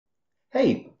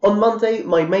Hey, on Monday,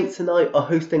 my mates and I are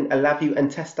hosting a LabVIEW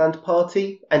and TestStand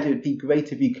party, and it would be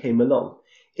great if you came along.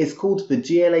 It's called the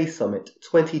GLA Summit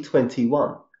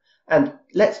 2021, and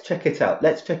let's check it out.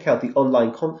 Let's check out the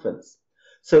online conference.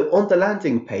 So on the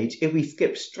landing page, if we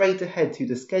skip straight ahead to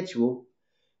the schedule,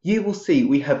 you will see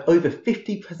we have over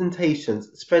 50 presentations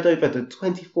spread over the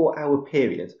 24-hour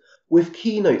period, with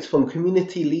keynotes from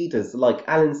community leaders like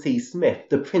Alan C. Smith,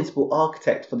 the principal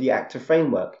architect for the Actor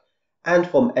Framework, and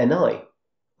from NI.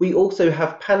 We also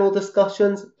have panel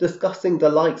discussions discussing the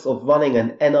likes of running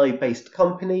an NI-based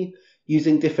company,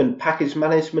 using different package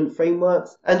management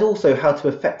frameworks, and also how to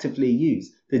effectively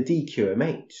use the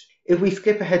DQMH. If we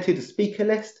skip ahead to the speaker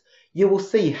list, you will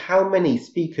see how many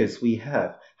speakers we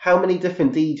have, how many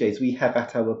different DJs we have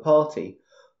at our party.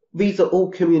 These are all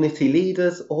community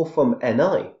leaders or from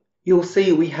NI. You'll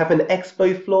see we have an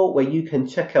expo floor where you can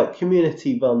check out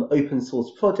community-run open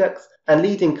source projects and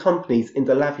leading companies in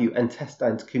the LabVIEW and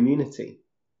TestStand community.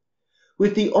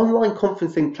 With the online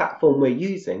conferencing platform we're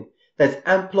using, there's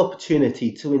ample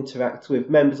opportunity to interact with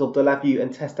members of the LabVIEW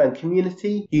and TestStand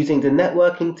community using the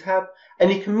networking tab,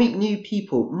 and you can meet new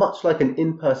people much like an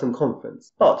in-person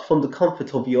conference, but from the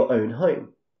comfort of your own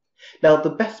home. Now, the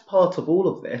best part of all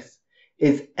of this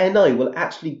is NI will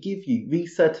actually give you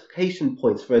recertification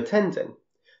points for attending.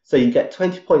 So you get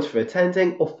 20 points for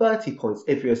attending or 30 points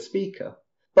if you're a speaker.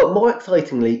 But more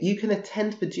excitingly, you can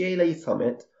attend the GLA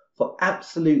Summit for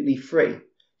absolutely free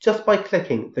just by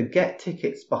clicking the Get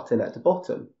Tickets button at the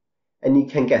bottom, and you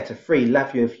can get a free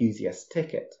LabVIEW Enthusiast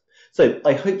ticket. So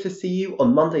I hope to see you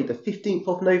on Monday the 15th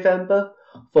of November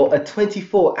for a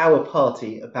 24-hour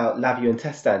party about LabVIEW and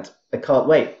TestStand. I can't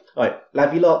wait. Alright,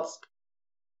 love you lots.